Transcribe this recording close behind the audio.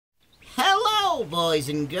Hello, boys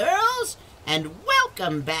and girls, and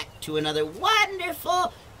welcome back to another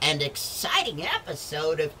wonderful and exciting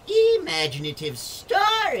episode of Imaginative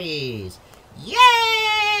Stories. Yay!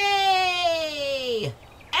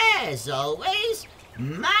 As always,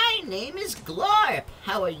 my name is Glorp.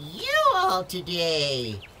 How are you all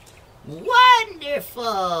today?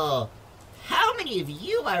 Wonderful! How many of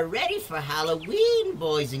you are ready for Halloween,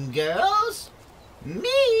 boys and girls?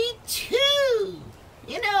 Me too!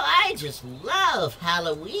 You know, I just love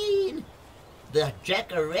Halloween. The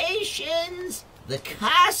decorations, the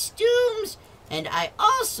costumes, and I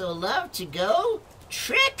also love to go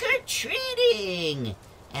trick-or-treating.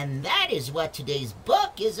 And that is what today's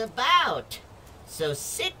book is about. So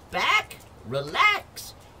sit back,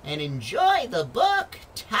 relax, and enjoy the book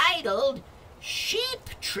titled Sheep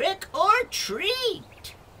Trick or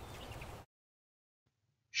Treat.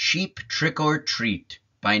 Sheep Trick or Treat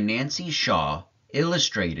by Nancy Shaw,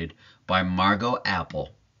 illustrated by Margot Apple.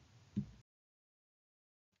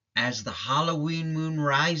 As the Halloween moon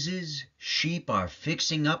rises, sheep are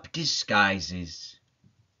fixing up disguises.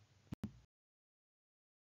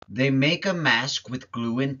 They make a mask with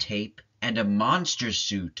glue and tape and a monster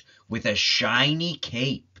suit with a shiny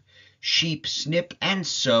cape. Sheep snip and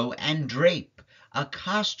sew and drape a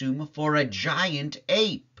costume for a giant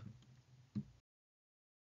ape.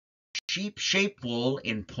 Sheep shape wool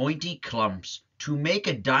in pointy clumps to make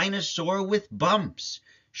a dinosaur with bumps.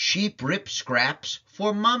 Sheep rip scraps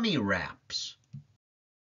for mummy wraps.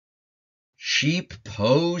 Sheep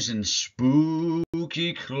pose in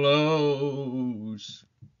spooky clothes.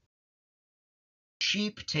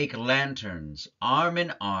 Sheep take lanterns, arm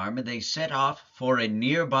in arm, they set off for a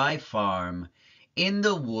nearby farm. In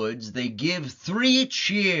the woods they give 3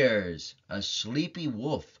 cheers. A sleepy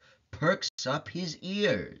wolf perks up his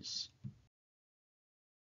ears.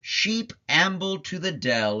 Sheep amble to the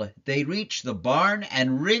dell, they reach the barn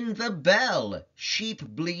and ring the bell. Sheep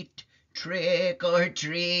bleat, trick or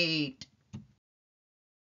treat.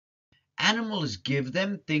 Animals give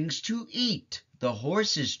them things to eat. The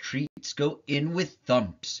horses' treats go in with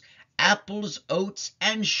thumps, apples, oats,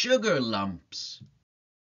 and sugar lumps.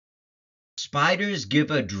 Spiders give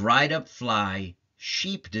a dried-up fly.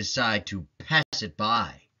 Sheep decide to pass it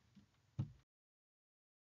by.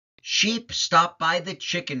 Sheep stop by the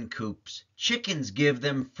chicken coops. Chickens give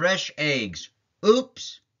them fresh eggs.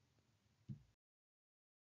 Oops!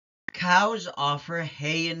 Cows offer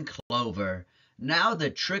hay and clover. Now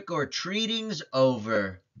the trick-or-treating's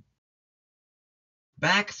over.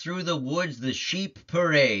 Back through the woods the sheep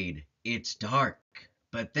parade. It's dark,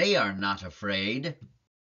 but they are not afraid.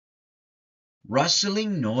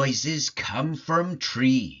 Rustling noises come from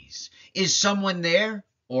trees. Is someone there,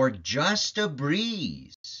 or just a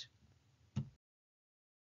breeze?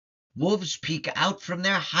 Wolves peek out from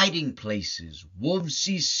their hiding places. Wolves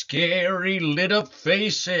see scary lit-up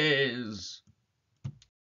faces.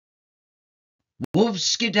 Wolves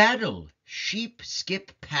skedaddle. Sheep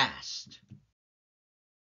skip past.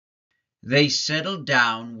 They settle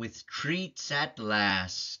down with treats at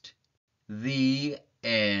last. The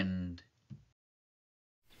end.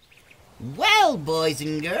 Well, boys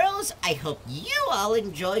and girls, I hope you all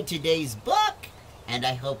enjoyed today's book. And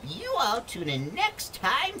I hope you all tune in next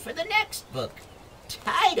time for the next book,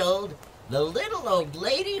 titled The Little Old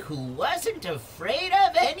Lady Who Wasn't Afraid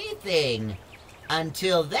of Anything.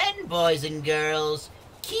 Until then, boys and girls,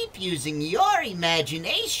 keep using your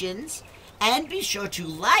imaginations and be sure to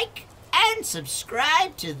like and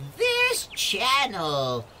subscribe to this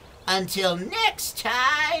channel. Until next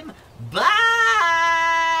time,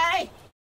 bye!